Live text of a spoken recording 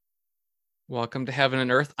Welcome to Heaven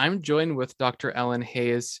and Earth. I'm joined with Dr. Ellen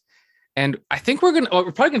Hayes, and I think we're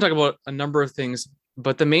probably gonna talk about a number of things,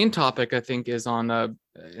 but the main topic I think is on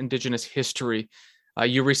Indigenous history.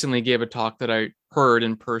 You recently gave a talk that I heard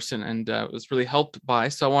in person and was really helped by.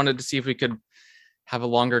 So I wanted to see if we could have a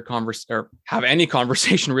longer conversation or have any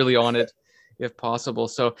conversation really on it, if possible.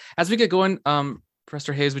 So as we get going,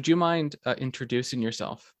 Professor Hayes, would you mind introducing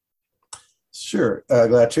yourself? Sure,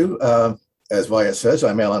 glad to. As Wyatt says,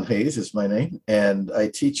 I'm Alan Hayes is my name, and I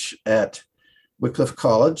teach at Wycliffe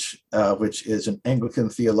College, which is an Anglican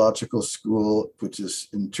theological school, which is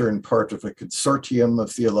in turn part of a consortium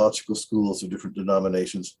of theological schools of different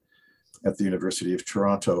denominations at the University of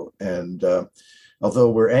Toronto. And although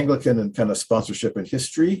we're Anglican in kind of sponsorship and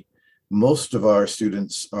history, most of our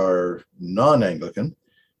students are non-Anglican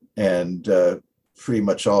and pretty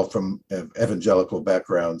much all from evangelical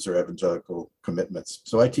backgrounds or evangelical commitments.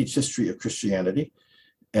 So I teach history of Christianity,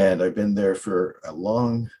 and I've been there for a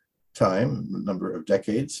long time, a number of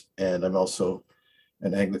decades. And I'm also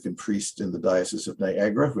an Anglican priest in the Diocese of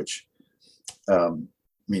Niagara, which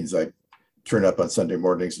means I turn up on Sunday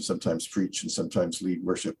mornings and sometimes preach and sometimes lead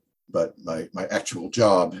worship. But my actual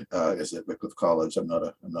job is at Wycliffe College. I'm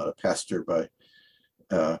not a pastor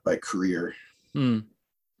by career. Hmm.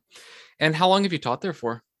 And how long have you taught there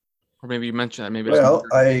for? Or maybe you mentioned that. Maybe well,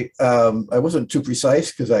 I wasn't too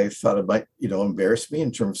precise because I thought it might, embarrass me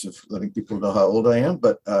in terms of letting people know how old I am.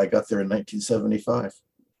 But I got there in 1975.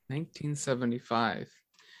 1975.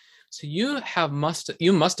 So you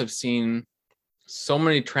must have seen so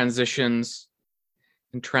many transitions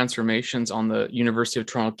and transformations on the University of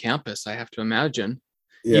Toronto campus. I have to imagine,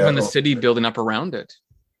 even the city building up around it.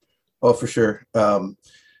 Oh, for sure.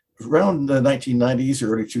 Around the 1990s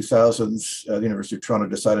or early 2000s, the University of Toronto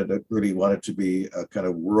decided it really wanted to be a kind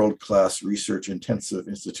of world-class research-intensive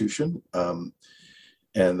institution. And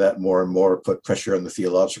that more and more put pressure on the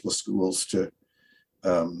theological schools to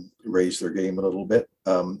raise their game a little bit.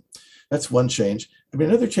 That's one change. I mean,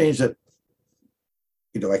 another change that,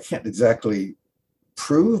 I can't exactly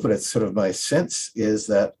prove, but it's sort of my sense, is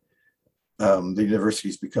that the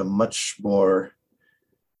university's become much more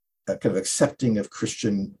kind of accepting of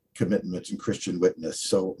Christian commitment and Christian witness.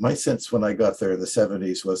 So my sense when I got there in the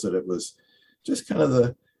 70s was that it was just kind of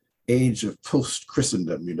the age of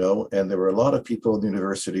post-Christendom, and there were a lot of people in the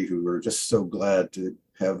university who were just so glad to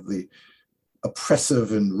have the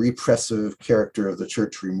oppressive and repressive character of the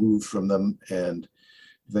church removed from them. And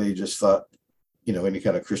they just thought, any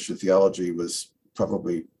kind of Christian theology was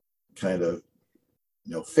probably kind of,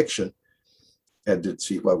 fiction, and didn't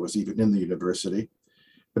see what was even in the university.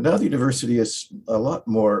 But now the university is a lot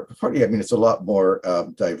more, it's a lot more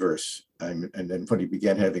diverse. And then when you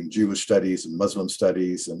began having Jewish studies and Muslim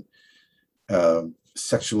studies and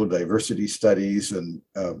sexual diversity studies and,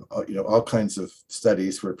 all kinds of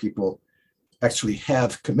studies where people actually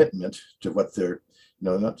have commitment to what they're,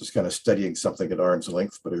 not just kind of studying something at arm's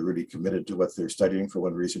length, but are really committed to what they're studying for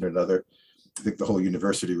one reason or another. I think the whole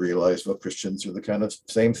university realized, well, Christians are the kind of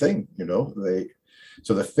same thing,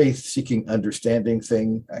 So the faith-seeking understanding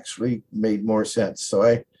thing actually made more sense. So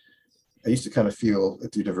I used to kind of feel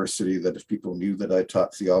at the university that if people knew that I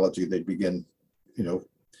taught theology, they'd begin,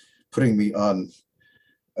 putting me on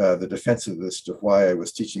the defensive list of why I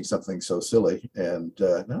was teaching something so silly. And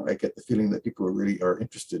now I get the feeling that people really are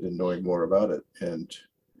interested in knowing more about it. And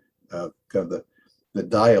kind of the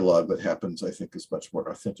dialogue that happens, I think, is much more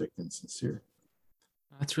authentic and sincere.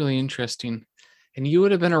 That's really interesting. And you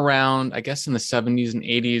would have been around, I guess, in the 70s and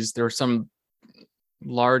 80s. There were some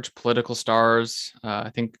large political stars. I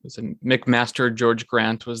think it was McMaster, George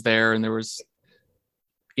Grant was there, and there was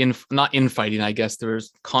not infighting, I guess. There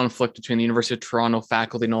was conflict between the University of Toronto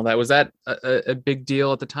faculty and all that. Was that a big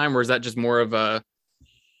deal at the time, or is that just more of an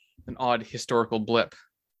odd historical blip?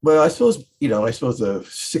 Well, I suppose the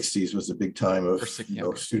 60s was a big time of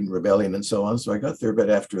student rebellion and so on. So I got there a bit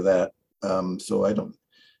after that. So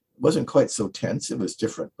wasn't quite so tense. It was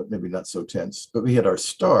different, but maybe not so tense. But we had our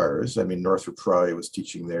stars. I mean, Northrop Frye was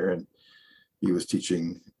teaching there, and he was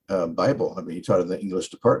teaching Bible. I mean, he taught in the English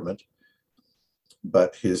department.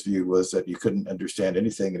 But his view was that you couldn't understand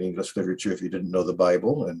anything in English literature if you didn't know the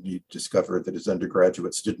Bible. And he discovered that his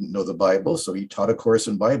undergraduates didn't know the Bible. So he taught a course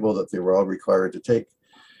in Bible that they were all required to take.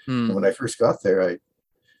 And when I first got there, I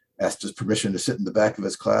asked his permission to sit in the back of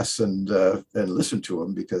his class and listen to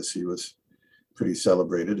him because he was pretty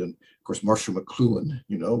celebrated. And of course, Marshall McLuhan,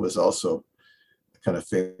 was also a kind of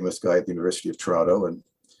famous guy at the University of Toronto. And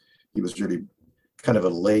he was really kind of a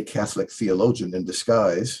lay Catholic theologian in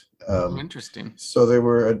disguise. Interesting. So there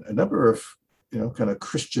were a number of kind of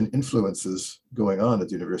Christian influences going on at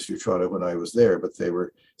the University of Toronto when I was there, but they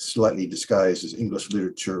were slightly disguised as English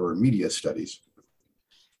literature or media studies.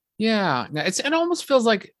 Yeah, it almost feels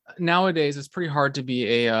like nowadays it's pretty hard to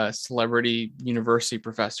be a celebrity university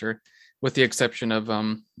professor, with the exception of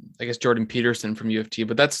I guess Jordan Peterson from U of T.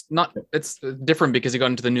 But it's different because he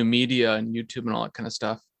got into the new media and YouTube and all that kind of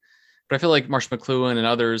stuff. But I feel like Marsh McLuhan and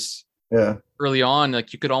others, Yeah, early on,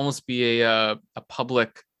 like you could almost be a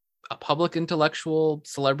public intellectual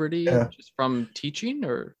celebrity yeah. just from teaching.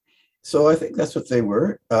 Or So I think that's what they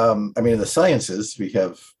were. I mean, in the sciences, we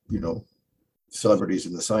have, celebrities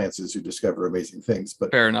in the sciences who discover amazing things, but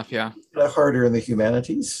fair enough, yeah. harder in the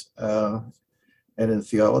humanities and in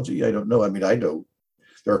theology. I don't know. I mean, I know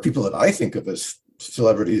there are people that I think of as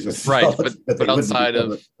celebrities with Right, theology, but they but wouldn't be outside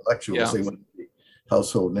of, intellectuals. yeah. They wouldn't be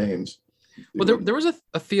household names. Well, there was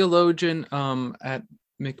a theologian at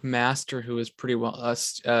McMaster who was pretty well,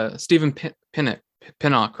 Stephen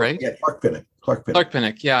Pinnock, right? Yeah, Clark Pinnock. Clark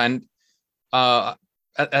Pinnock, yeah. And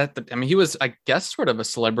I mean, he was, I guess, sort of a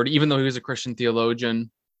celebrity, even though he was a Christian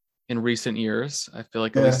theologian in recent years. I feel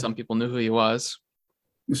like at least some people knew who he was.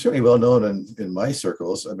 He was certainly well known in my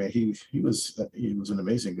circles. I mean, he was an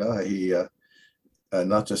amazing guy. He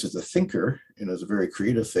not just as a thinker, as a very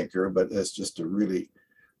creative thinker, but as just a really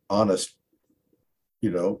honest,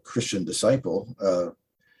 Christian disciple,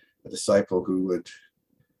 a disciple who would,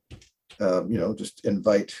 just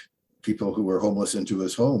invite people who were homeless into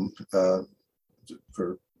his home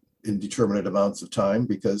for indeterminate amounts of time,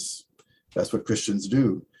 because that's what Christians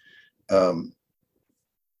do.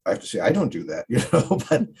 I have to say, I don't do that,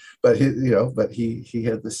 but he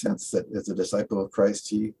had the sense that as a disciple of Christ,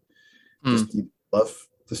 he loved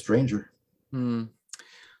the stranger.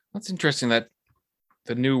 That's interesting, that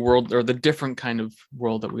the new world, or the different kind of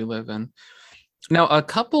world that we live in. Now,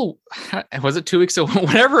 was it 2 weeks ago,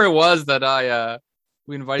 whenever it was, that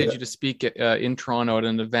we invited you to speak in Toronto at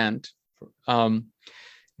an event,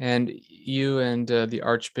 and you and the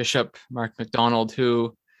Archbishop Mark MacDonald,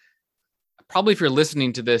 who probably, if you're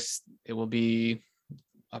listening to this, it will be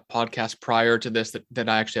a podcast prior to this that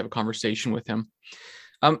I actually have a conversation with him.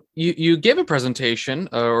 You gave a presentation,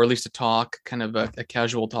 or at least a talk, kind of a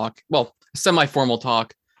casual talk, well, a semi-formal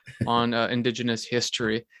talk on Indigenous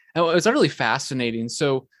history. And it was utterly fascinating.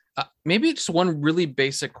 So maybe just one really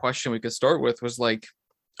basic question we could start with was like,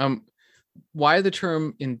 why the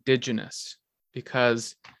term Indigenous?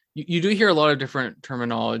 Because you do hear a lot of different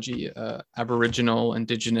terminology, Aboriginal,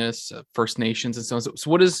 Indigenous, First Nations, and so on.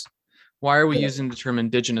 So why are we using the term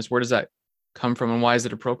Indigenous? Where does that come from, and why is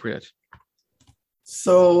it appropriate?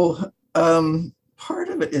 So part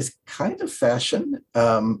of it is kind of fashion.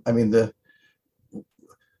 I mean,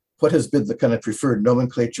 what has been the kind of preferred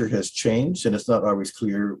nomenclature has changed, and it's not always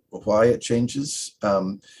clear why it changes.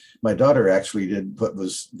 My daughter actually did what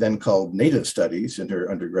was then called Native Studies in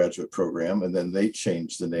her undergraduate program, and then they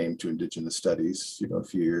changed the name to Indigenous Studies, a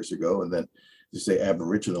few years ago, and then you say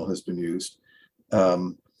Aboriginal has been used.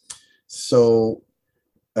 So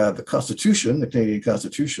the Constitution, the Canadian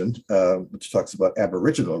Constitution, which talks about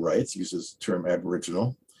Aboriginal rights, uses the term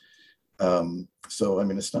Aboriginal. So, I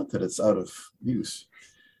mean, it's not that it's out of use.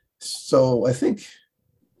 So I think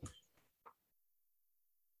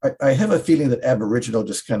I have a feeling that Aboriginal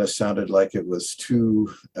just kind of sounded like it was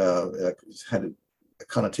too, had a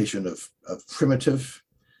connotation of primitive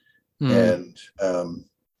and,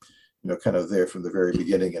 kind of there from the very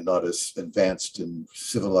beginning and not as advanced and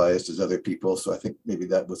civilized as other people. So I think maybe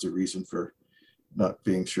that was a reason for not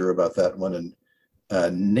being sure about that one.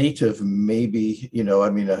 And native, maybe, I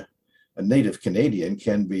mean, a native Canadian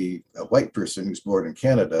can be a white person who's born in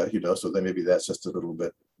Canada, so then maybe that's just a little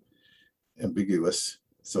bit ambiguous.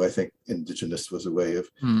 So I think Indigenous was a way of,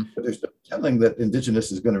 but there's no telling that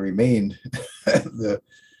Indigenous is going to remain the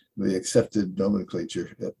accepted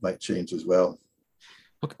nomenclature. It might change as well.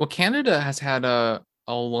 Well, Canada has had a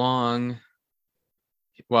long,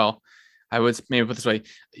 well, I would maybe put it this way,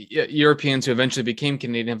 Europeans who eventually became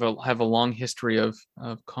Canadian have a long history of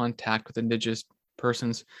contact with Indigenous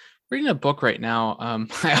persons. Reading a book right now.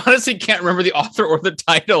 I honestly can't remember the author or the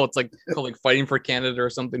title. It's like called like Fighting for Canada or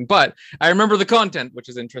something, but I remember the content, which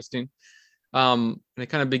is interesting. And it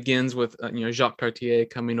kind of begins with Jacques Cartier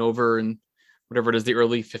coming over in whatever it is, the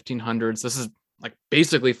early 1500s. This is like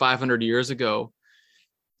basically 500 years ago,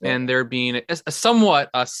 and there being a somewhat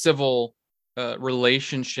civil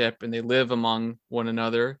relationship, and they live among one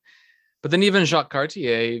another. But then even Jacques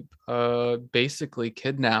Cartier basically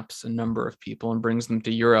kidnaps a number of people and brings them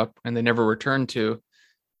to Europe, and they never return to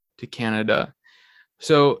Canada.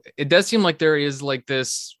 So it does seem like there is like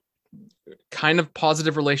this kind of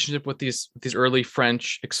positive relationship with these early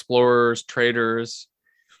French explorers, traders,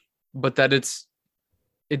 but that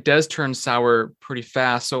it does turn sour pretty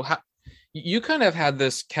fast. So how, you kind of had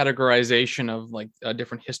this categorization of like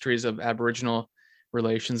different histories of Aboriginal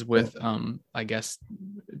relations with, I guess,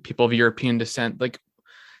 people of European descent. Like,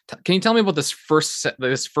 can you tell me about this first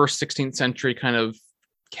 16th century kind of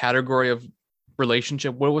category of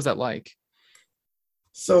relationship? What was that like?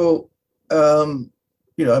 So, I'm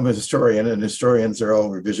a historian, and historians are all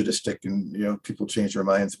revisionistic, and people change their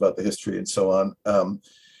minds about the history and so on.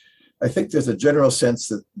 I think there's a general sense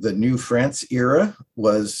that the New France era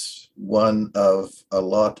was one of a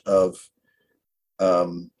lot of,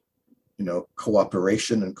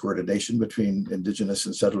 cooperation and coordination between indigenous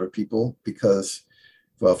and settler people because,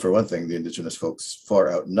 well, for one thing, the indigenous folks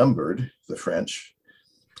far outnumbered the French.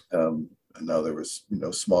 And now there was,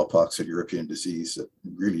 smallpox, a European disease that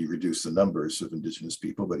really reduced the numbers of indigenous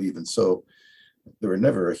people. But even so, there were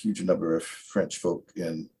never a huge number of French folk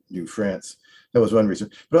in New France. That was one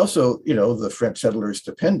reason. But also, the French settlers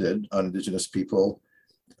depended on indigenous people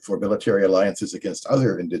for military alliances against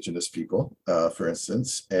other indigenous people, for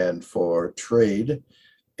instance, and for trade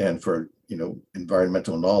and for,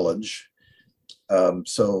 environmental knowledge.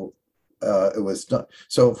 So it was not,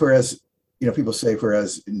 so whereas, people say,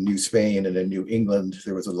 whereas in New Spain and in New England,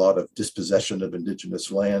 there was a lot of dispossession of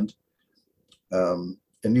indigenous land. In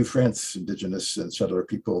New France, indigenous and settler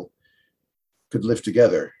people could live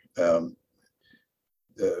together.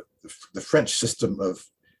 The French system of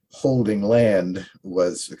holding land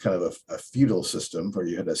was a kind of a feudal system where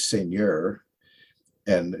you had a seigneur,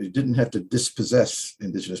 and you didn't have to dispossess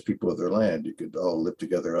indigenous people of their land. You could all live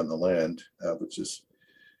together on the land, which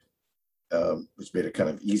made it kind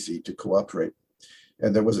of easy to cooperate.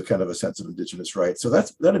 And there was a kind of a sense of indigenous rights. So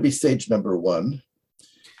that'd be stage number one.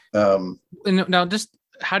 And now, just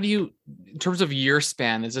how do you, in terms of year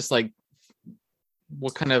span, is this like,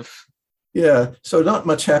 what kind of? Yeah, so not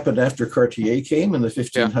much happened after Cartier came in the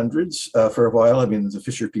 1500s. For a while. I mean, the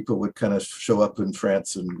Fisher people would kind of show up in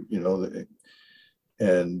France and,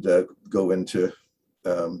 go into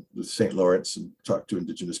the St. Lawrence and talk to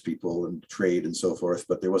indigenous people and trade and so forth.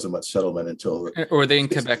 But there wasn't much settlement until. Or were they in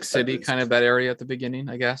Quebec City, kind of that area at the beginning,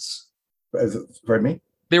 I guess? Pardon me?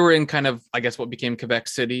 They were in kind of, I guess, what became Quebec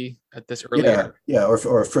City at this earlier. Yeah,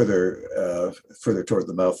 or further toward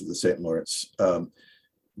the mouth of the St. Lawrence.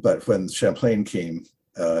 But when Champlain came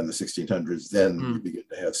in the 1600s, then we begin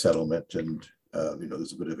to have settlement, and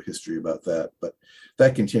there's a bit of a history about that. But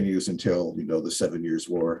that continues until the 7 Years'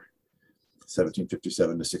 War,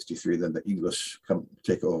 1757 to 63. Then the English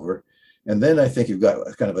take over, and then I think you've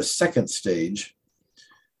got kind of a second stage,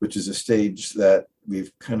 which is a stage that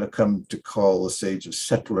we've kind of come to call the stage of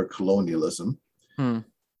settler colonialism.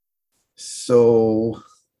 So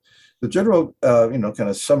the general, kind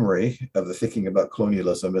of summary of the thinking about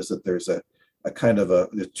colonialism is that there's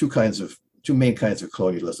two main kinds of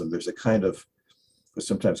colonialism. There's a kind of what's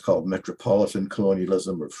sometimes called metropolitan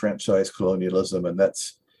colonialism or franchise colonialism, and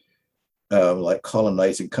that's like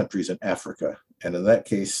colonizing countries in Africa. And in that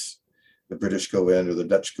case, the British go in, or the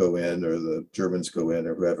Dutch go in, or the Germans go in,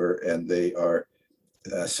 or whoever, and they are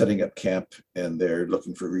setting up camp, and they're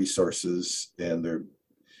looking for resources, and they're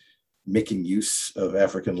making use of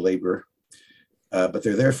African labor, but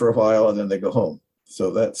they're there for a while and then they go home. So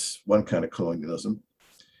that's one kind of colonialism.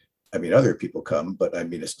 I mean, other people come, but I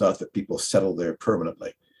mean, it's not that people settle there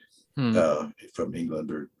permanently from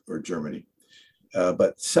England or Germany.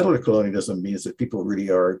 But settler colonialism means that people really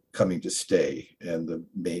are coming to stay. And the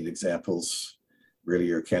main examples really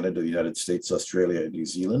are Canada, the United States, Australia, and New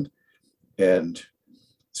Zealand. And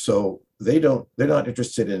so they're not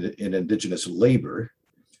interested in indigenous labor.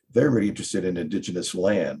 They're really interested in indigenous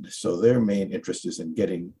land. So their main interest is in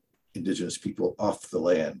getting indigenous people off the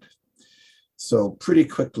land. So pretty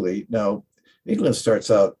quickly, now England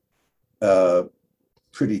starts out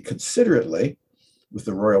pretty considerately with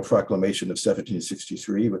the Royal Proclamation of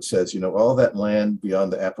 1763, which says, all that land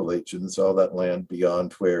beyond the Appalachians, all that land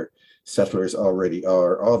beyond where settlers already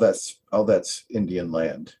are, all that's Indian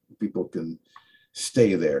land. People can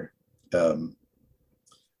stay there.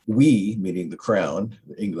 We, meaning the Crown,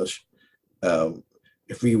 the English,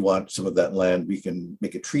 if we want some of that land, we can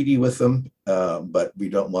make a treaty with them, but we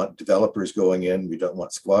don't want developers going in, we don't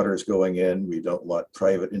want squatters going in, we don't want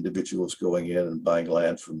private individuals going in and buying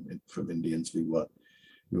land from Indians. We want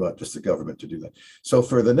just the government to do that. So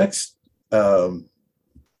for the next,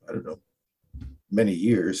 many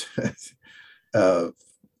years, at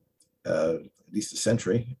least a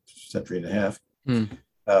century and a half,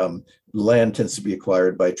 land tends to be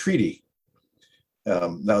acquired by treaty.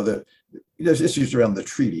 Now, there's issues around the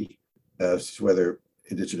treaty. as to whether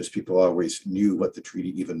Indigenous people always knew what the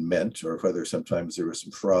treaty even meant, or whether sometimes there was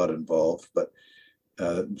some fraud involved, but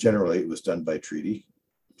generally it was done by treaty.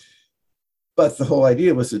 But the whole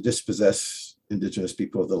idea was to dispossess Indigenous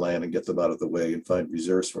people of the land and get them out of the way and find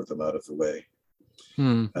reserves for them out of the way.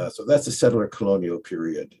 So that's the settler colonial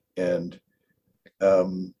period. And a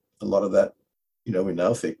lot of that, we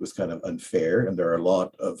now think was kind of unfair. And there are a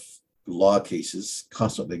lot of law cases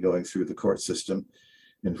constantly going through the court system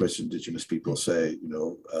in which Indigenous people say,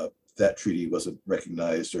 that treaty wasn't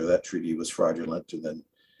recognized or that treaty was fraudulent. And then,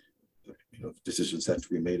 decisions have to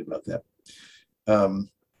be made about that.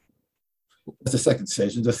 That's the second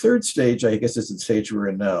stage. And the third stage, I guess, is the stage we're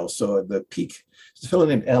in now. So at the peak, there's a fellow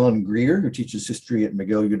named Alan Greer, who teaches history at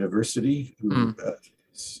McGill University, who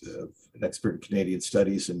is an expert in Canadian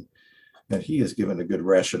studies. And he has given a good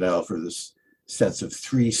rationale for this sense of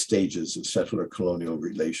three stages of settler colonial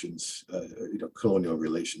relations, colonial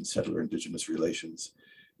relations, settler Indigenous relations.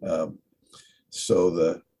 So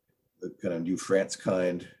the kind of New France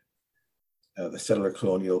kind, the settler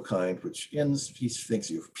colonial kind, which ends, he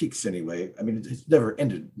thinks of peaks anyway. I mean, it's never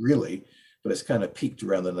ended really, but it's kind of peaked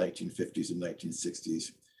around the 1950s and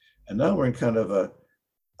 1960s. And now we're in kind of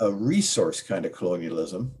a resource kind of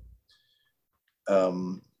colonialism,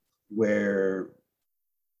 where,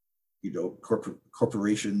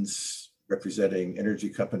 corporations representing energy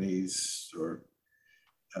companies or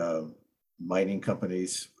mining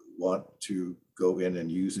companies want to go in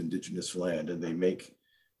and use Indigenous land, and they make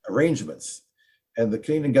arrangements. And the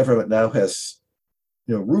Canadian government now has,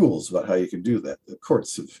 rules about how you can do that. The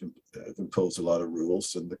courts have imposed a lot of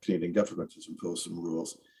rules, and the Canadian government has imposed some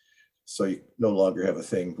rules. So you no longer have a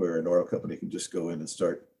thing where an oil company can just go in and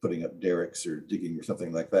start putting up derricks or digging or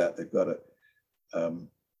something like that. They've got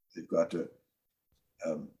to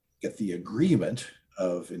get the agreement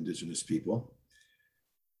of Indigenous people.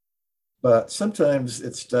 But sometimes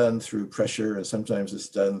it's done through pressure, and sometimes it's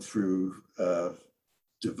done through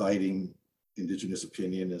dividing Indigenous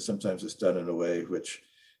opinion, and sometimes it's done in a way which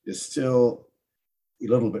is still a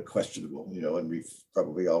little bit questionable, and we've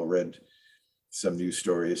probably all read some news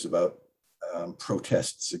stories about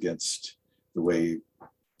protests against the way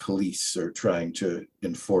police are trying to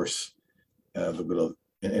enforce the will of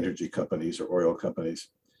energy companies or oil companies.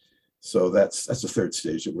 So that's the third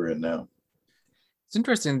stage that we're in now. It's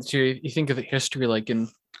interesting that you think of the history, like in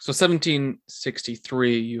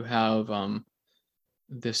 1763, you have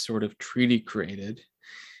this sort of treaty created,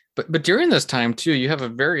 but during this time too, you have a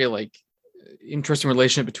very interesting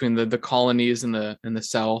relationship between the colonies in the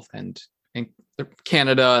South and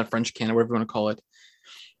Canada, French Canada, whatever you want to call it.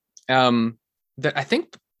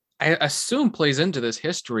 That I assume plays into this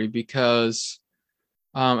history because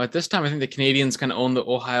at this time, I think the Canadians kind of own the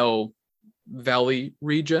Ohio Valley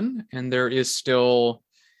region, and there is still,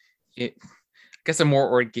 I guess, a more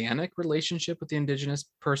organic relationship with the Indigenous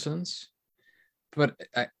persons. But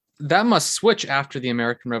that must switch after the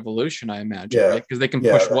American Revolution, I imagine, right? Because they can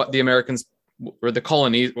push what the Americans or the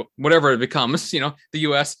colonies, whatever it becomes, the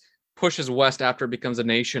U.S. pushes west after it becomes a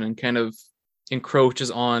nation and kind of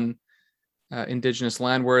encroaches on Indigenous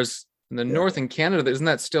land. Whereas in the North in Canada, isn't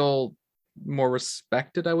that still more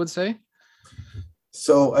respected, I would say?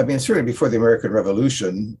 So, I mean, certainly before the American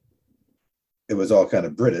Revolution, it was all kind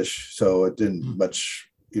of British. So it didn't much,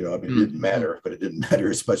 it didn't matter, but it didn't matter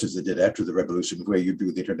as much as it did after the Revolution, the way you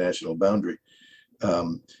do the international boundary.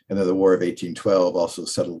 And then the War of 1812 also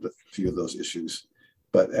settled a few of those issues.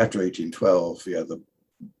 But after 1812, the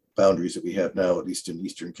boundaries that we have now, at least in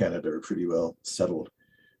Eastern Canada, are pretty well settled.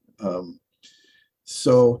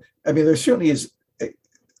 So, I mean, there certainly is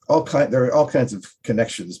there are all kinds of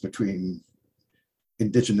connections between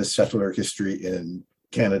Indigenous settler history in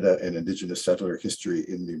Canada and Indigenous settler history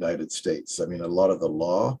in the United States. I mean, a lot of the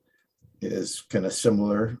law is kind of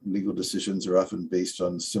similar. Legal decisions are often based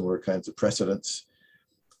on similar kinds of precedents.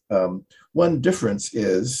 One difference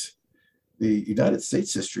is the United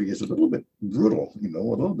States history is a little bit brutal, a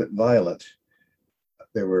little bit violent.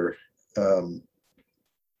 There were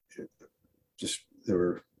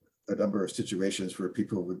a number of situations where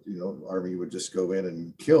people would, Army would just go in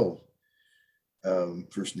and kill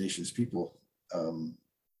First Nations people. And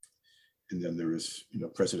then there was,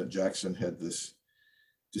 President Jackson had this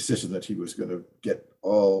decision that he was going to get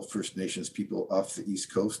all First Nations people off the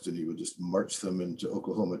East Coast, and he would just march them into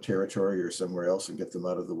Oklahoma Territory or somewhere else and get them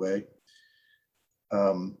out of the way.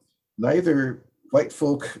 Neither white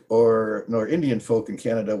folk nor Indian folk in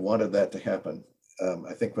Canada wanted that to happen.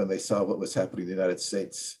 I think when they saw what was happening in the United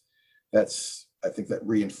States, I think that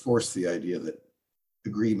reinforced the idea that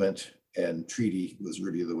agreement and treaty was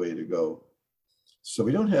really the way to go. So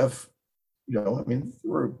we don't have, I mean,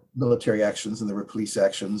 there were military actions and there were police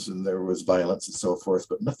actions and there was violence and so forth,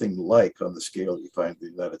 but nothing like on the scale you find in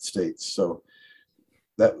the United States. So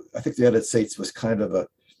that, I think the United States was kind of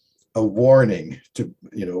a warning to,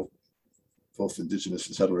 both Indigenous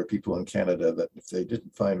and settler people in Canada, that if they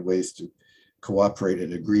didn't find ways to cooperate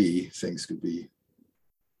and agree, things could be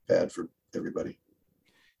bad for everybody.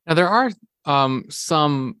 Now there are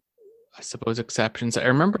some, I suppose, exceptions. I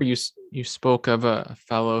remember you spoke of a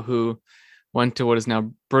fellow who went to what is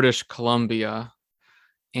now British Columbia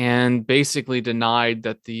and basically denied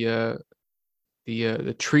that the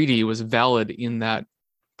treaty was valid in that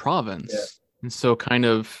province, Yeah. and so kind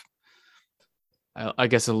of, I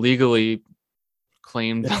guess, illegally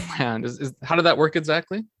claimed the land. How did that work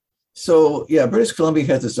exactly? So yeah, British Columbia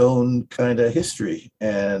has its own kind of history,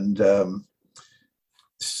 and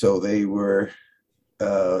so they were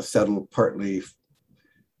settled partly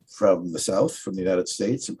from the south, from the United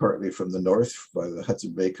States, and partly from the north by the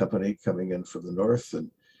Hudson Bay Company coming in from the north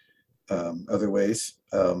and other ways.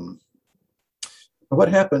 What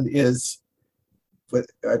happened is,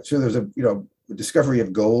 so there's a discovery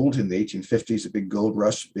of gold in the 1850s, a big gold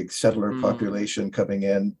rush, big settler population coming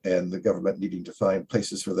in, and the government needing to find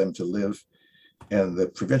places for them to live. And the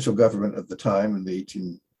provincial government at the time in the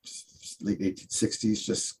late 1860s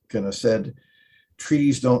just kind of said,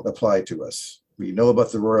 treaties don't apply to us. We know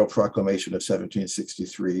about the Royal Proclamation of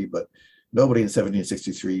 1763, but nobody in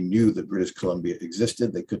 1763 knew that British Columbia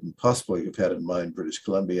existed. They couldn't possibly have had in mind British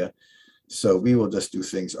Columbia. So we will just do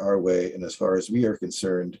things our way. And as far as we are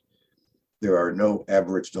concerned, there are no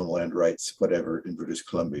Aboriginal land rights, whatever, in British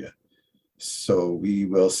Columbia. So we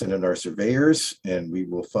will send in our surveyors and we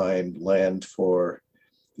will find land for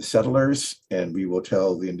the settlers, and we will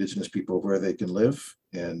tell the Indigenous people where they can live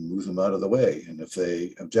and move them out of the way. And if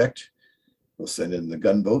they object, we'll send in the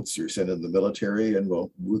gunboats or send in the military and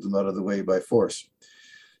we'll move them out of the way by force.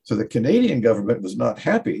 So the Canadian government was not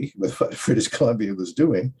happy with what British Columbia was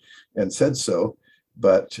doing and said so,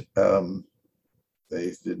 but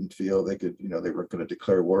they didn't feel they could, they weren't going to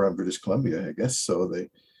declare war on British Columbia, I guess, so they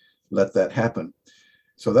let that happen.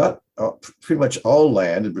 So that pretty much all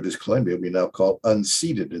land in British Columbia we now call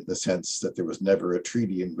unceded, in the sense that there was never a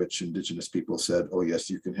treaty in which Indigenous people said, oh yes,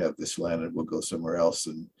 you can have this land and we'll go somewhere else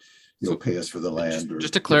and you'll pay us for the land.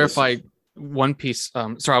 Just to clarify one piece,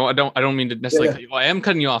 sorry, I don't mean to necessarily cut you. I am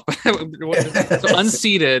cutting you off. So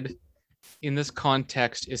unceded in this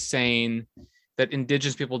context is saying that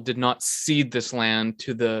Indigenous people did not cede this land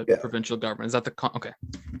to the provincial government. Is that okay?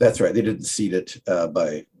 That's right. They didn't cede it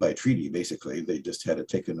by treaty, basically. They just had it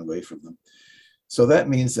taken away from them. So that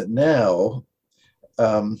means that now,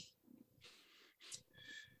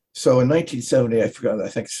 so in 1970, I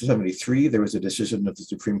think 73, there was a decision of the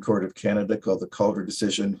Supreme Court of Canada called the Calder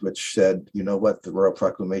decision, which said, you know what, the Royal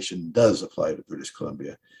Proclamation does apply to British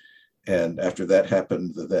Columbia. And after that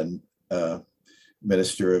happened, the then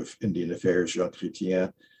Minister of Indian Affairs, Jean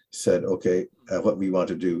Chrétien, said, okay, what we want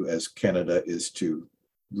to do as Canada is to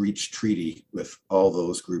reach treaty with all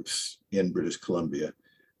those groups in British Columbia.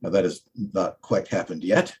 Now that has not quite happened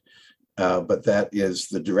yet, but that is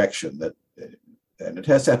the direction that, and it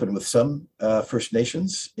has happened with some First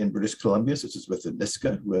Nations in British Columbia, such as with the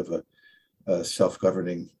Nisga'a, who have a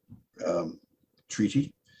self-governing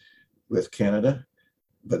treaty with Canada.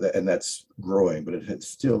 And that's growing, but it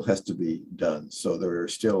still has to be done. So there are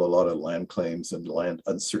still a lot of land claims and land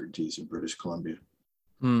uncertainties in British Columbia.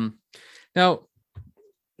 Now,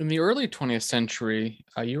 in the early 20th century,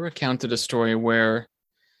 you recounted a story where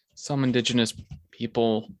some Indigenous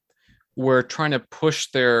people were trying to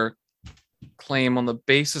push their claim on the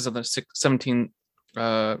basis of the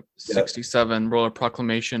 1767 Royal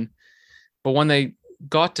Proclamation. But when they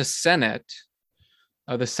got to Senate,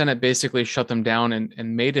 the Senate basically shut them down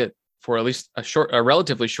and made it, for at least a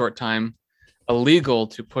relatively short time, illegal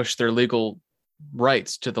to push their legal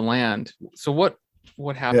rights to the land. So what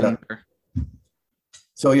happened there?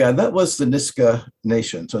 So that was the Nisga'a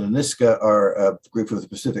Nation. So the Nisga'a are a group of the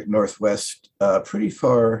Pacific Northwest, pretty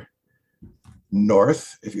far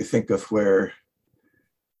north, if you think of where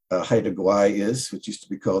Haida Gwaii is, which used to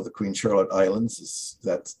be called the Queen Charlotte Islands.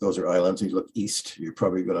 Those are islands. You look east, you're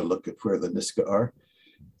probably going to look at where the Nisga'a are.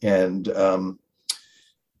 And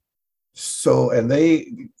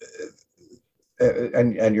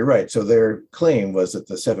and you're right. So their claim was that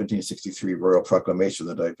the 1763 Royal Proclamation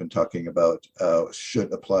that I've been talking about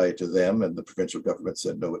should apply to them, and the provincial government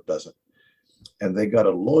said no, it doesn't. And they got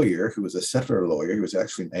a lawyer who was a settler lawyer. He was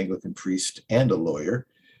actually an Anglican priest and a lawyer.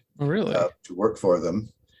 Oh, really? To work for them,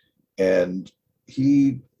 and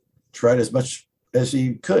he tried as much as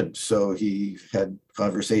he could. So he had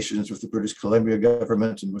conversations with the British Columbia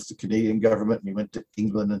government and with the Canadian government, and he went to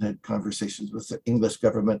England and had conversations with the English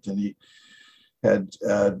government, and he had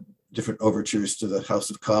different overtures to the House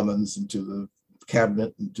of Commons and to the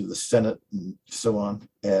cabinet and to the Senate and so on,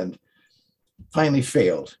 and finally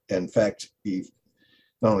failed. In fact, he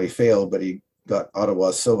not only failed, but he got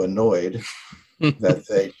Ottawa so annoyed that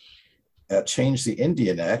they changed the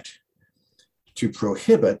Indian Act to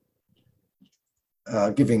prohibit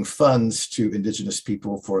giving funds to Indigenous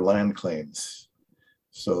people for land claims.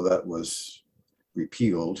 So that was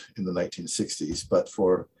repealed in the 1960s. But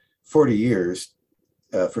for 40 years,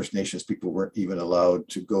 First Nations people weren't even allowed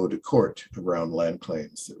to go to court around land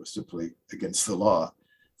claims. It was simply against the law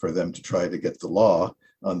for them to try to get the law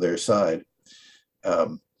on their side.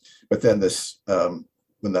 But then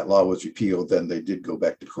when that law was repealed, then they did go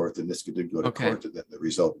back to court. The Niska did go to court, and then the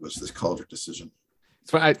result was this Calder decision.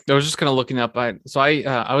 So I was just kind of looking up.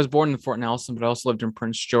 I was born in Fort Nelson, but I also lived in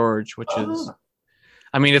Prince George, which is,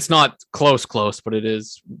 I mean, it's not close, but it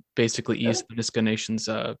is basically east of Niska Nation's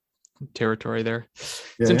territory there.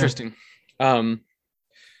 It's interesting.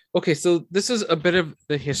 Okay, so this is a bit of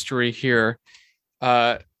the history here.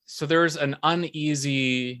 So there's an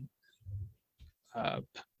uneasy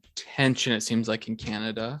tension, it seems like, in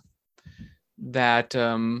Canada that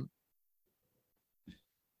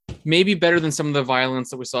maybe better than some of the violence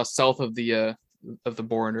that we saw south of the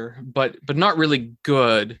border, but not really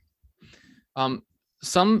good.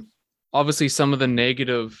 Some of the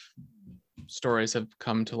negative stories have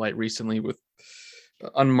come to light recently with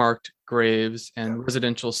unmarked graves and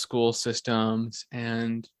residential school systems,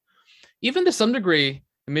 and even to some degree,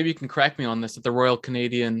 and maybe you can correct me on this, that the Royal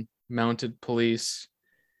Canadian Mounted Police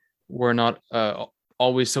were not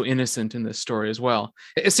always so innocent in this story as well.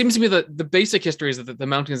 It seems to me that the basic history is that the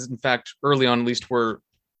Mounties, in fact, early on at least,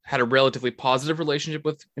 had a relatively positive relationship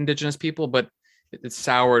with Indigenous people, but it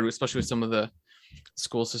soured, especially with some of the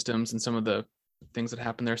school systems and some of the things that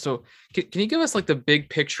happened there. So can you give us like the big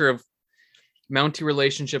picture of Mountie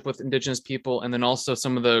relationship with Indigenous people, and then also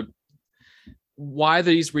some of the why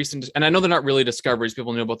these recent, and I know they're not really discoveries,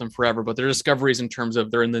 people knew about them forever, but they're discoveries in terms of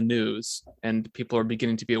they're in the news and people are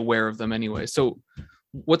beginning to be aware of them anyway. So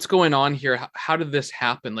what's going on here? How did this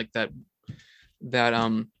happen? Like that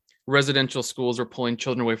residential schools are pulling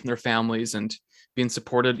children away from their families and being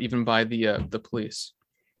supported even by the police.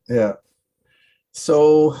 Yeah.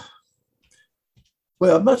 So,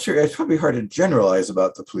 well, I'm not sure. It's probably hard to generalize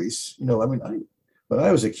about the police. I mean, when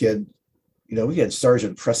I was a kid, we had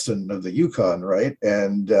Sergeant Preston of the Yukon, right?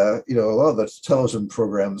 And, a lot of the television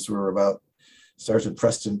programs were about Sergeant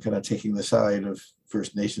Preston kind of taking the side of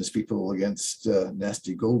First Nations people against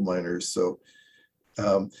nasty gold miners. So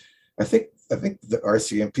I think the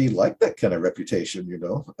RCMP liked that kind of reputation,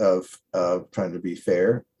 of trying to be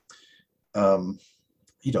fair. I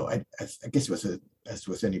guess as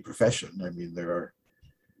with any profession, I mean, there are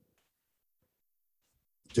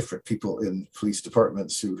different people in police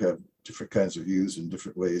departments who have different kinds of views and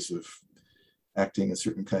different ways of acting in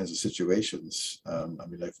certain kinds of situations. I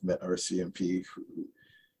mean, I've met RCMP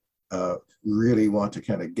who really want to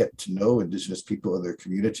kind of get to know Indigenous people in their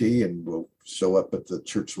community and will show up at the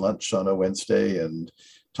church lunch on a Wednesday and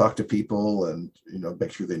talk to people and,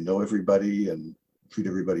 make sure they know everybody and treat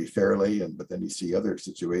everybody fairly. But then you see other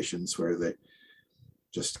situations where they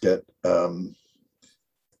just get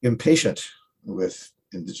impatient with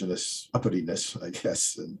Indigenous uppityness, I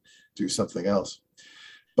guess, and do something else.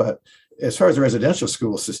 But as far as the residential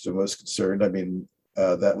school system was concerned, I mean,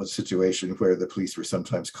 that was a situation where the police were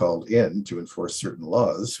sometimes called in to enforce certain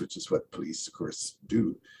laws, which is what police, of course,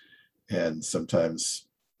 do. And sometimes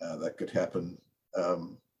that could happen a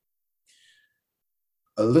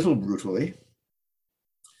little brutally.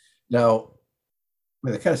 Now,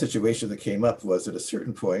 the kind of situation that came up was at a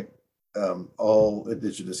certain point, all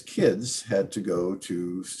Indigenous kids had to go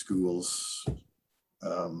to schools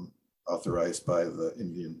authorized by the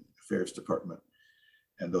Indian Affairs Department.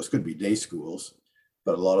 And those could be day schools,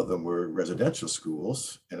 but a lot of them were residential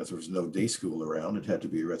schools. And if there was no day school around, it had to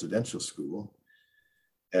be a residential school.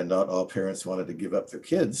 And not all parents wanted to give up their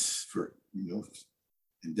kids for,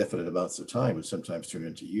 indefinite amounts of time, would sometimes turn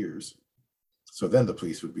into years. So then the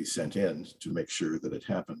police would be sent in to make sure that it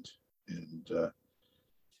happened. And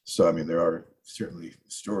so, I mean, there are certainly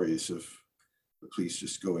stories of the police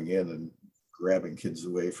just going in and grabbing kids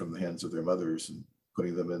away from the hands of their mothers and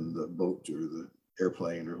putting them in the boat or the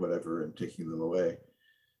airplane or whatever and taking them away.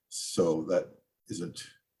 So that isn't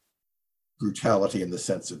brutality in the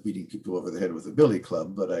sense of beating people over the head with a billy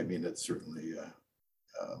club, but I mean, it's certainly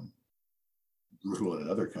brutal in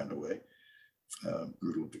another kind of way,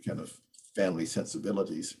 brutal to kind of family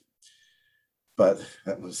sensibilities. But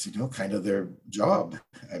that was, kind of their job.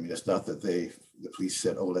 I mean, it's not that the police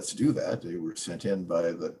said, "Oh, let's do that." They were sent in by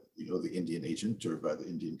the Indian agent or by the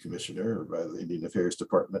Indian commissioner or by the Indian Affairs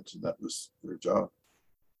Department, and that was their job.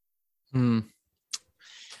 Hmm.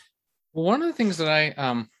 Well, one of the things that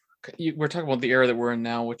we're talking about the era that we're in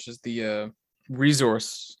now, which is the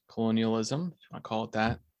resource colonialism, if you want to call it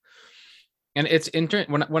that. And it's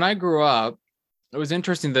interesting. When I grew up, it was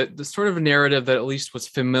interesting that the sort of narrative that at least was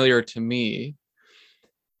familiar to me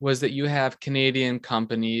was that you have Canadian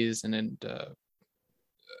companies and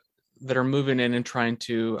that are moving in and trying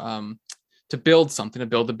to build something, to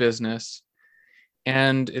build a business.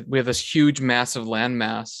 And we have this huge, massive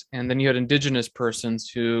landmass. And then you had Indigenous persons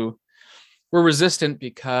who were resistant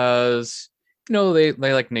because, they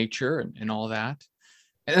like nature and all that.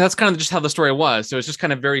 And that's kind of just how the story was. So it's just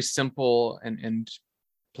kind of very simple and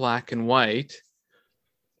black and white.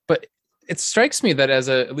 But it strikes me that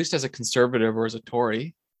at least as a conservative or as a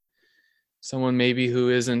Tory, someone maybe who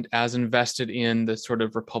isn't as invested in the sort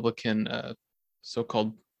of Republican,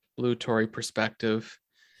 so-called blue Tory perspective,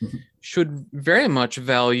 should very much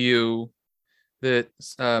value the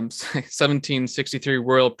 1763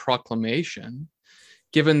 Royal Proclamation,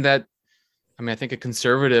 given that, I think a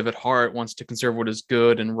conservative at heart wants to conserve what is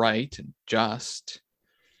good and right and just.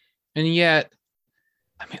 And yet,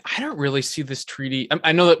 I don't really see this treaty.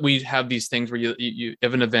 I know that we have these things where you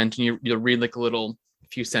have an event and you read like a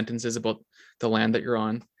few sentences about the land that you're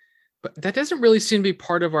on, but that doesn't really seem to be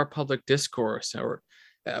part of our public discourse. Or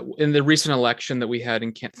in the recent election that we had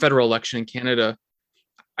in federal election in Canada,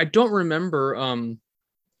 I don't remember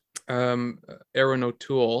Aaron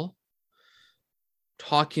O'Toole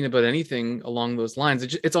talking about anything along those lines.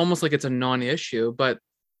 It's almost like it's a non-issue, but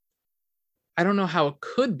I don't know how it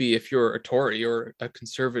could be if you're a Tory or a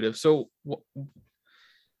conservative. So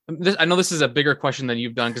I know this is a bigger question than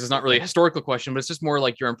you've done because it's not really a historical question, but it's just more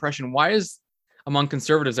like your impression. Why is, among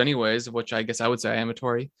conservatives anyways, which I guess I would say I am a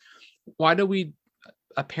Tory, why do we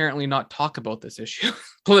apparently not talk about this issue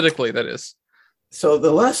politically, that is? So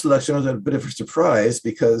the last election was a bit of a surprise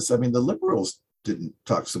because, the Liberals didn't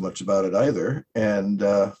talk so much about it either. And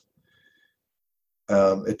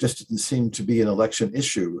it just didn't seem to be an election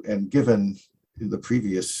issue. And given the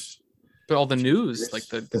previous... But all the news, like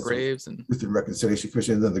the graves and... Truth and Reconciliation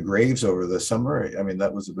Commission, and then the graves over the summer,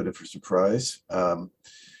 that was a bit of a surprise.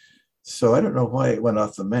 So I don't know why it went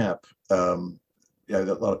off the map. A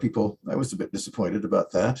lot of people, I was a bit disappointed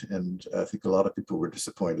about that. And I think a lot of people were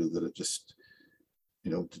disappointed that it just,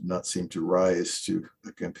 did not seem to rise to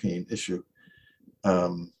a campaign issue.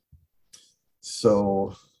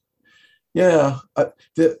 So, yeah,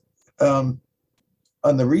 on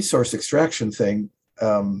the resource extraction thing,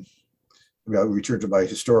 I'll return to my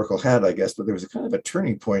historical hat, I guess, but there was a kind of a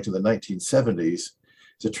turning point in the 1970s.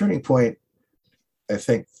 It's a turning point, I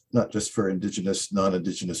think, not just for Indigenous,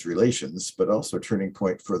 non-Indigenous relations, but also a turning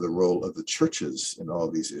point for the role of the churches in all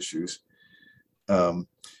of these issues,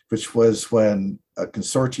 which was when a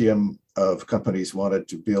consortium of companies wanted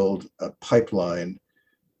to build a pipeline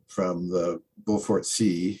from the Beaufort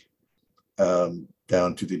Sea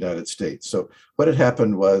down to the United States. So what had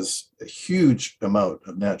happened was a huge amount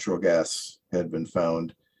of natural gas had been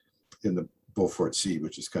found in the Beaufort Sea,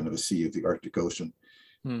 which is kind of a sea of the Arctic Ocean.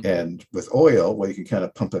 And with oil, well, you can kind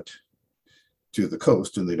of pump it to the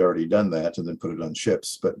coast, and they'd already done that and then put it on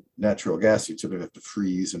ships. But natural gas, you'd typically have to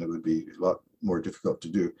freeze, and it would be a lot more difficult to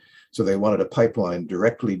do. So they wanted a pipeline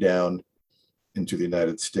directly down into the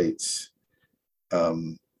United States.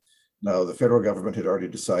 Now, the federal government had already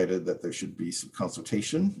decided that there should be some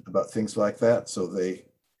consultation about things like that. So they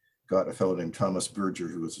got a fellow named Thomas Berger,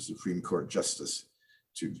 who was a Supreme Court justice,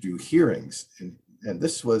 to do hearings. And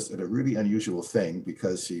this was a really unusual thing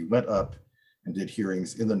because he went up and did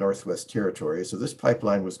hearings in the Northwest Territory. So this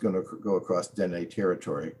pipeline was going to go across Dene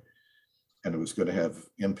territory, and it was going to have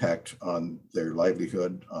impact on their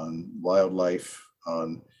livelihood, on wildlife,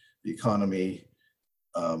 on the economy,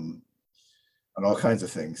 on all kinds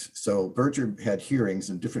of things. So Berger had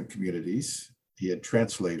hearings in different communities. He had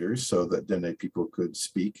translators so that Dene people could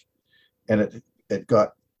speak, and it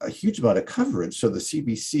got a huge amount of coverage. So the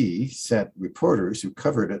CBC sent reporters who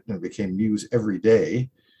covered it, and it became news every day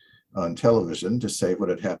on television to say what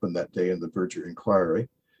had happened that day in the Berger inquiry.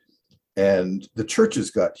 And the churches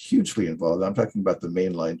got hugely involved. I'm talking about the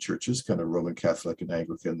mainline churches, kind of Roman Catholic and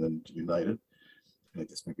Anglican and United, I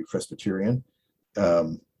guess maybe Presbyterian.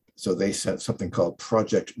 So they sent something called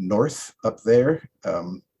Project North up there.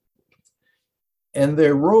 And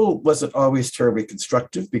their role wasn't always terribly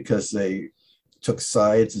constructive because they took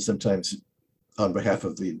sides, and sometimes on behalf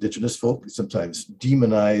of the Indigenous folk, sometimes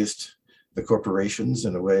demonized the corporations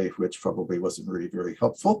in a way which probably wasn't really very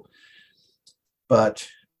helpful. But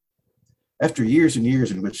after years and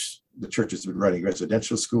years in which the church has been running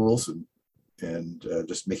residential schools and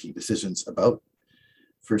just making decisions about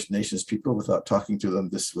First Nations people without talking to them,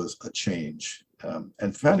 this was a change.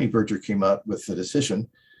 And finally, Berger came out with the decision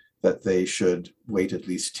that they should wait at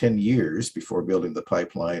least 10 years before building the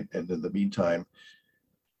pipeline. And in the meantime,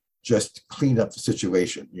 just clean up the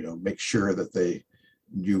situation, make sure that they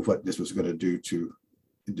knew what this was going to do to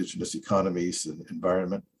Indigenous economies and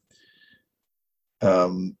environment.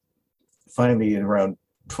 Finally, in around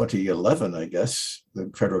 2011, I guess,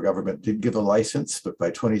 the federal government did give a license, but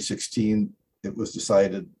by 2016, it was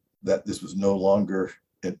decided that this was no longer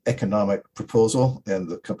an economic proposal, and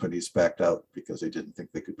the companies backed out because they didn't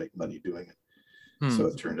think they could make money doing it. So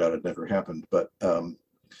it turned out it never happened. But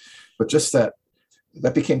just that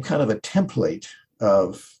became kind of a template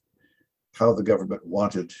of how the government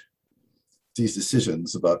wanted these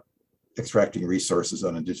decisions about extracting resources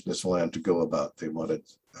on Indigenous land to go about. They wanted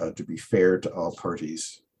to be fair to all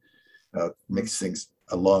parties. Makes things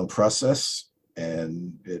a long process,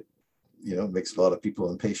 and it makes a lot of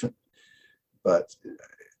people impatient,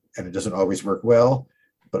 and it doesn't always work well,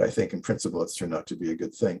 but I think in principle it's turned out to be a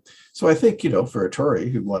good thing. So I think, for a Tory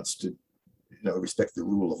who wants to, respect the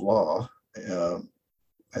rule of law,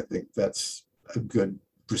 I think that's a good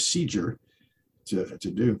procedure to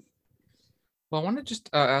do. Well, I want to just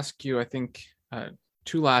ask you, I think,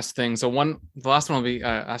 two last things. So the last one will be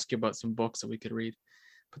ask you about some books that we could read.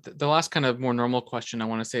 But the last kind of more normal question I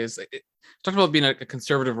want to say is, talked about being a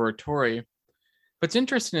conservative or a Tory. What's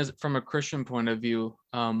interesting is from a Christian point of view,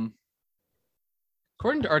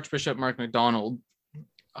 according to Archbishop Mark MacDonald,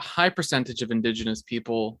 a high percentage of Indigenous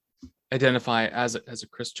people identify as a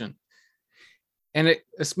Christian. And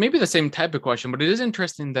it's maybe the same type of question, but it is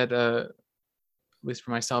interesting that, at least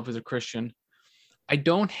for myself as a Christian, I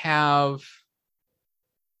don't have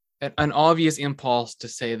an obvious impulse to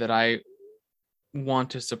say that I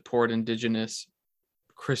want to support Indigenous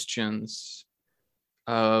Christians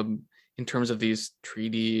in terms of these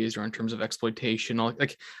treaties or in terms of exploitation.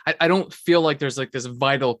 Like I don't feel like there's like this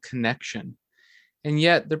vital connection, and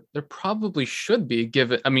yet there probably should be,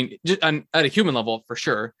 given, I mean, just at a human level for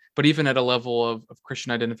sure, but even at a level of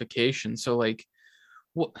Christian identification. So like,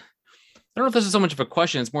 well, I don't know if this is so much of a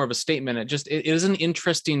question, it's more of a statement. It is an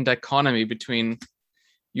interesting dichotomy between,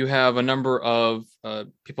 you have a number of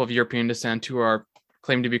people of European descent who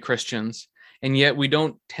claim to be Christians, and yet we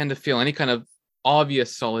don't tend to feel any kind of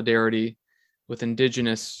obvious solidarity with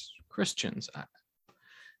Indigenous Christians.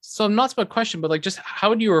 So not so much a question, but like, just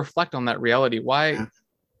how do you reflect on that reality? Why?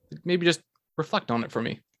 Maybe just reflect on it for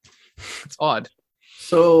me. It's odd.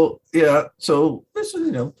 So yeah, so this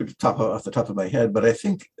is off the top of my head, but I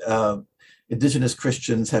think Indigenous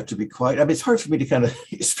Christians have to be quite. I mean, it's hard for me to kind of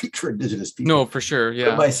speak for Indigenous people. No, for sure, yeah.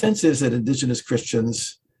 But my sense is that Indigenous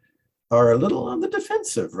Christians are a little on the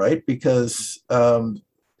defensive, right? Because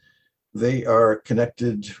they are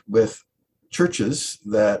connected with churches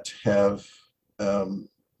that have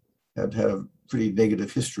pretty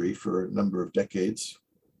negative history for a number of decades,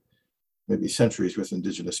 maybe centuries, with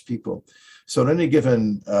Indigenous people. So in any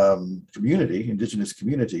given Indigenous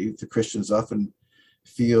community, the Christians often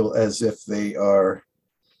feel as if they are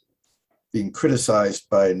being criticized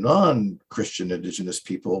by non-Christian Indigenous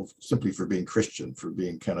people simply for being Christian, for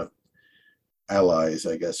being kind of allies,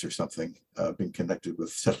 I guess, or something, being connected with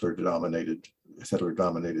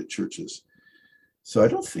settler-dominated churches. So I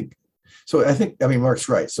think Mark's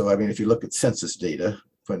right. So I mean, if you look at census data,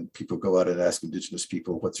 when people go out and ask Indigenous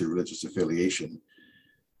people what's your religious affiliation,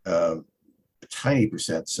 a tiny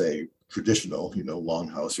percent say traditional,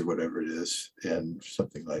 Longhouse or whatever it is, and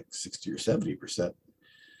something like 60 or 70%,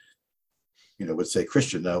 would say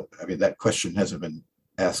Christian. Now, I mean, that question hasn't been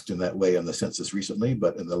asked in that way on the census recently,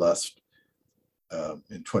 but in the last,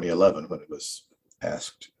 in 2011, when it was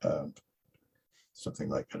asked, something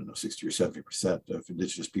like, 60 or 70% of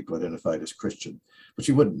Indigenous people identified as Christian, but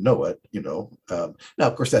you wouldn't know it, Now,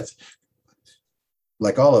 of course, that's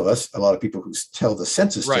like all of us. A lot of people who tell the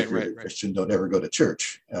census they're Christian don't ever go to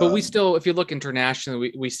church. But we still, if you look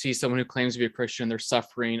internationally, we see someone who claims to be a Christian, they're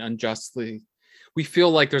suffering unjustly. We feel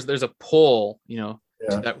like there's a pull,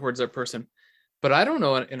 towards that person. But I don't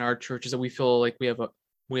know in our churches that we feel like we have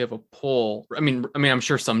a pull. I mean, I'm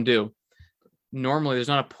sure some do. Normally, there's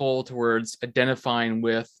not a pull towards identifying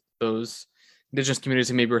with those Indigenous communities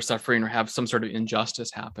who maybe are suffering or have some sort of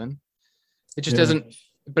injustice happen. It just doesn't.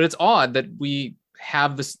 But it's odd that we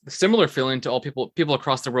have this similar feeling to all people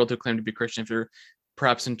across the world who claim to be Christian. If you're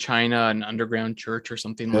perhaps in China, an underground church or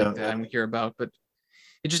something like that, and we hear about. But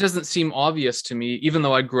it just doesn't seem obvious to me, even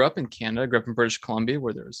though I grew up in Canada. I grew up in British Columbia,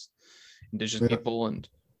 where there's Indigenous Yeah. people, and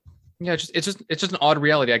yeah, it's just an odd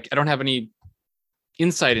reality. I don't have any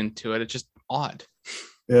insight into it. It's just odd.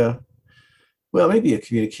 Yeah. Well, maybe a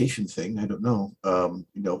communication thing. I don't know.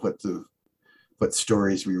 What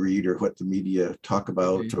stories we read or what the media talk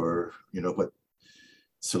about, or what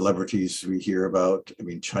celebrities we hear about. I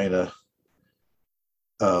mean, China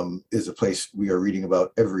is a place we are reading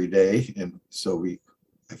about every day, and so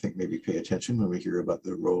I think maybe pay attention when we hear about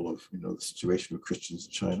the role of the situation of Christians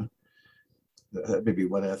in China. That may be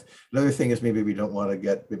one. Another thing is maybe we don't want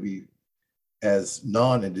to maybe as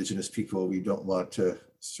non-Indigenous people, we don't want to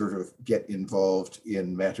sort of get involved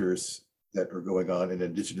in matters that are going on in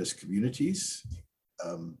Indigenous communities.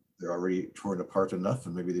 They're already torn apart enough,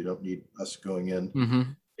 and maybe they don't need us going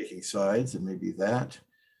in taking sides, and maybe that.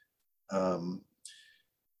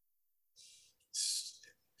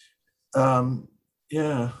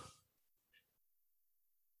 Yeah.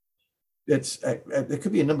 It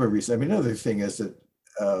could be a number of reasons. I mean, another thing is that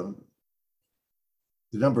the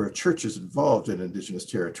number of churches involved in Indigenous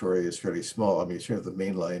territory is fairly small. I mean, you have the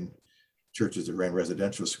mainline churches that ran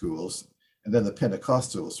residential schools, and then the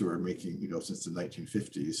Pentecostals, who are making, since the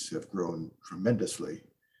 1950s, have grown tremendously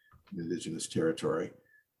in Indigenous territory.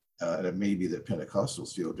 And it may be that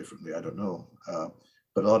Pentecostals feel differently, I don't know.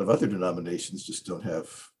 But a lot of other denominations just don't have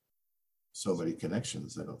so many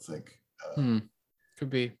connections, I don't think. Could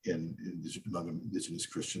be. Among Indigenous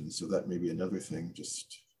Christians. So that may be another thing.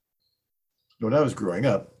 Just when I was growing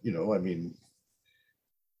up, I mean,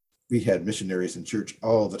 we had missionaries in church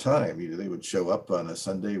all the time. They would show up on a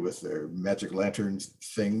Sunday with their magic lanterns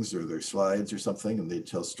things or their slides or something, and they'd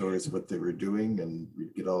tell stories of what they were doing, and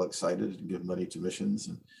we'd get all excited and give money to missions.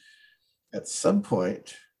 And at some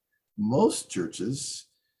point, most churches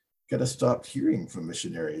kind of stopped hearing from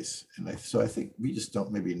missionaries. And so I think we just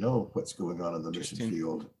don't maybe know what's going on in the mission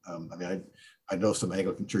field. I mean, I know some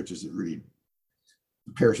Anglican churches that really,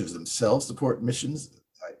 the parishes themselves support missions.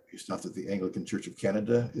 It's not that the Anglican Church of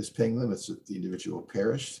Canada is paying them, it's that the individual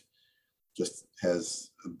parish just has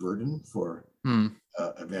a burden for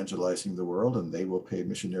evangelizing the world, and they will pay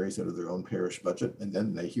missionaries out of their own parish budget, and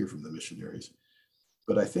then they hear from the missionaries.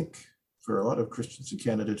 But I think for a lot of Christians in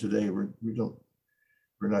Canada today, we're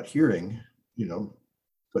not hearing,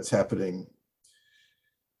 what's happening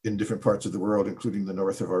in different parts of the world, including the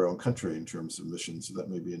north of our own country, in terms of missions. So that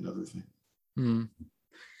may be another thing.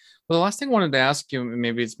 Well, the last thing I wanted to ask you,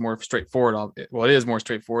 maybe it's more straightforward. Well, it is more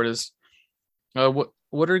straightforward. Is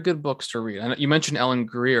what are good books to read? I know you mentioned Alan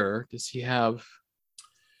Greer. Does he have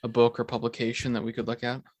a book or publication that we could look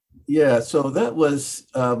at? Yeah. So that was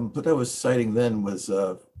what I was citing then was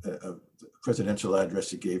a presidential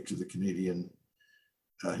address he gave to the Canadian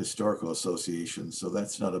Historical Association. So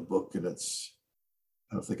that's not a book, and I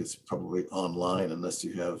don't think it's probably online unless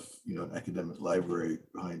you have an academic library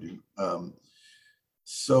behind you.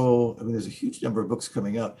 So, I mean, there's a huge number of books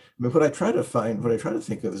coming out. I mean, what I try to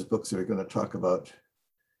think of is books that are going to talk about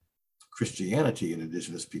Christianity and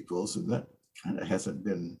Indigenous peoples, and that kind of hasn't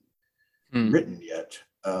been written yet.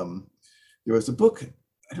 There was a book,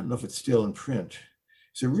 I don't know if it's still in print.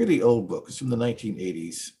 It's a really old book. It's from the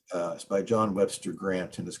 1980s. It's by John Webster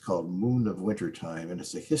Grant, and it's called Moon of Wintertime, and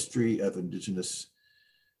it's a history of Indigenous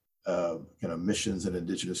kind of missions and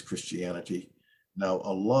Indigenous Christianity. Now,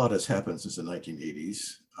 a lot has happened since the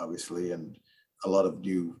 1980s, obviously, and a lot of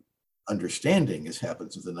new understanding has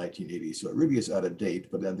happened since the 1980s. So it really is out of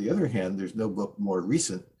date. But on the other hand, there's no book more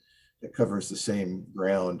recent that covers the same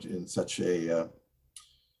ground in such a,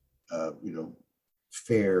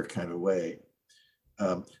 fair kind of way.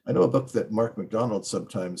 I know a book that Mark MacDonald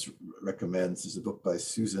sometimes recommends is a book by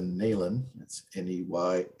Susan Neylan. It's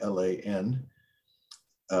Neylan.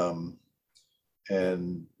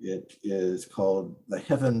 And it is called The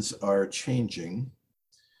Heavens Are Changing.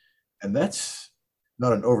 And that's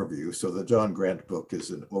not an overview. So the John Grant book is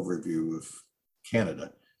an overview of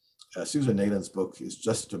Canada. Susan Neylan's book is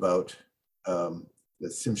just about the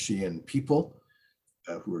Tsimshian people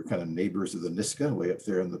who are kind of neighbors of the Nisga'a way up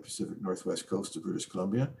there in the Pacific Northwest coast of British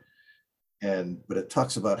Columbia. But it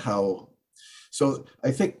talks about how, so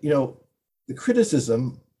I think, the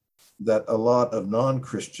criticism that a lot of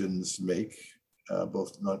non-Christians make,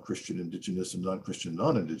 both non-Christian Indigenous and non-Christian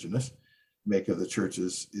non-Indigenous, make of the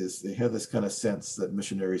churches is they have this kind of sense that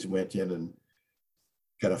missionaries went in and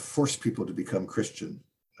kind of forced people to become Christian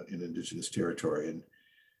in Indigenous territory. And,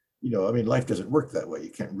 life doesn't work that way.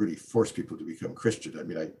 You can't really force people to become Christian. I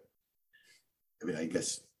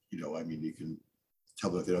guess, you can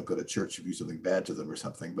tell them if they don't go to church, you do something bad to them or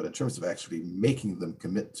something. But in terms of actually making them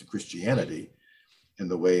commit to Christianity in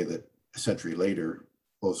the way that a century later,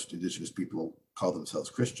 most indigenous people call themselves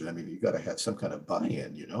Christian. I mean, you got to have some kind of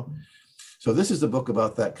buy-in, you know. So this is the book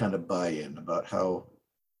about that kind of buy-in, about how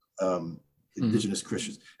indigenous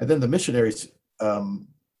Christians, and then the missionaries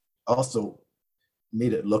also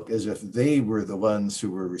made it look as if they were the ones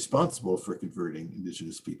who were responsible for converting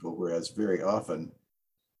indigenous people, whereas very often,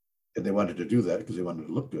 and they wanted to do that because they wanted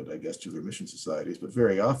to look good, I guess, to their mission societies, but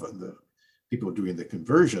very often the people doing the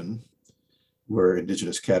conversion were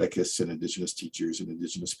indigenous catechists and indigenous teachers and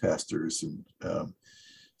indigenous pastors. And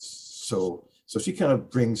so she kind of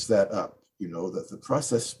brings that up, you know, that the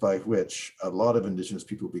process by which a lot of indigenous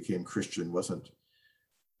people became Christian wasn't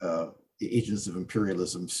the agents of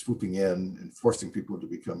imperialism swooping in and forcing people to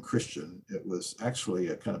become Christian. It was actually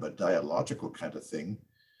a kind of a dialogical kind of thing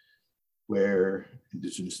where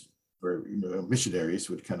missionaries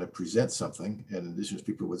would kind of present something and indigenous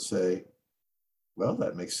people would say, well,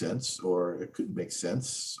 that makes sense, or it could make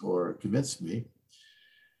sense, or convince me.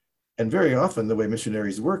 And very often the way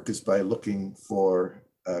missionaries work is by looking for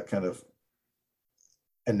kind of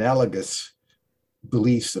analogous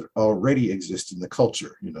beliefs that already exist in the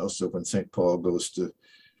culture, you know. So when St. Paul goes to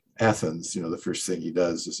Athens, you know, the first thing he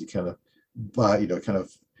does is he kind of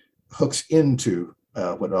hooks into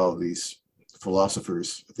what all these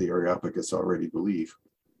philosophers at the Areopagus already believe.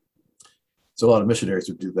 So a lot of missionaries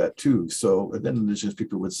would do that too. So and then indigenous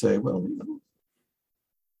people would say, well, you know,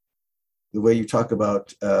 the way you talk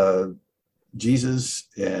about Jesus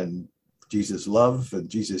and Jesus' love and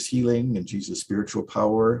Jesus' healing and Jesus' spiritual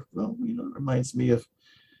power, well, you know, it reminds me of,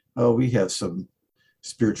 oh, we have some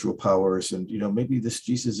spiritual powers, and, you know, maybe this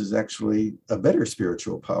Jesus is actually a better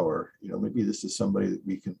spiritual power. You know, maybe this is somebody that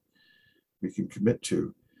we can commit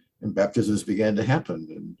to. And baptisms began to happen,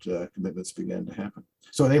 and commitments began to happen.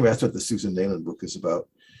 So anyway, that's what the Susan Nayland book is about.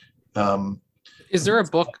 Is there a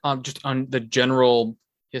book just on the general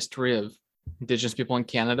history of Indigenous people in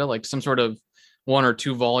Canada, like some sort of 1 or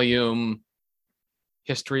 2 volume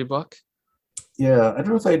history book? Yeah, I don't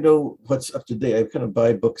know if I know what's up to date. I kind of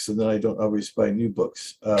buy books and then I don't always buy new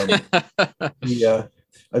books. A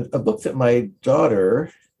book that my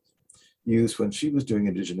daughter used when she was doing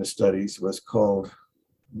Indigenous studies was called,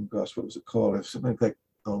 oh gosh, what was it called? It's something like,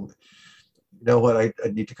 you know what? I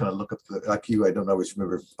need to kind of look up like you, I don't always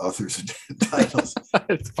remember authors and titles.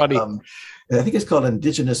 It's funny. I think it's called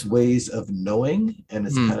Indigenous Ways of Knowing, and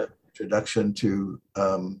it's kind of introduction to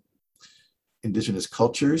indigenous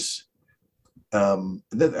cultures. I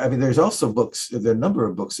mean, there's also books, there are a number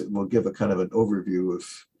of books that will give a kind of an overview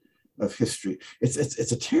of history.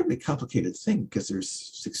 It's a terribly complicated thing because there's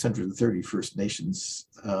 630 First Nations,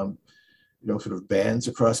 you know, sort of bands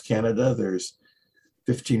across Canada. There's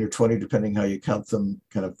 15 or 20, depending how you count them,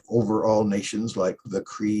 kind of overall nations like the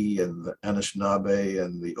Cree and the Anishinaabe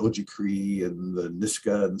and the Oji-Cree and the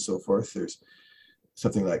Niska and so forth. There's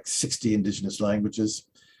something like 60 indigenous languages.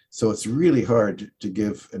 So it's really hard to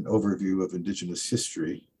give an overview of indigenous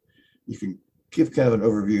history. You can give kind of an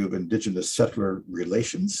overview of indigenous settler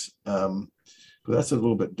relations, but that's a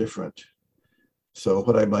little bit different. So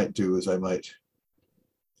what I might do is I might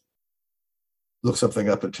look something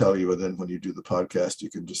up and tell you, and then when you do the podcast, you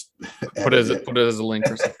can just put it as a link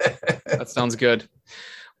or something. That sounds good.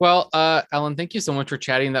 Well, Alan, thank you so much for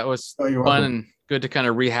chatting. That was fun and good to kind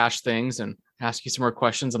of rehash things and ask you some more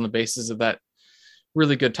questions on the basis of that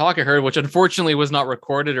really good talk I heard, which unfortunately was not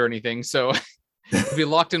recorded or anything. So it'll be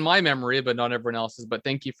locked in my memory, but not everyone else's. But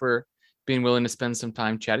thank you for being willing to spend some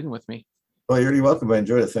time chatting with me. Well, you're really welcome. I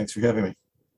enjoyed it. Thanks for having me.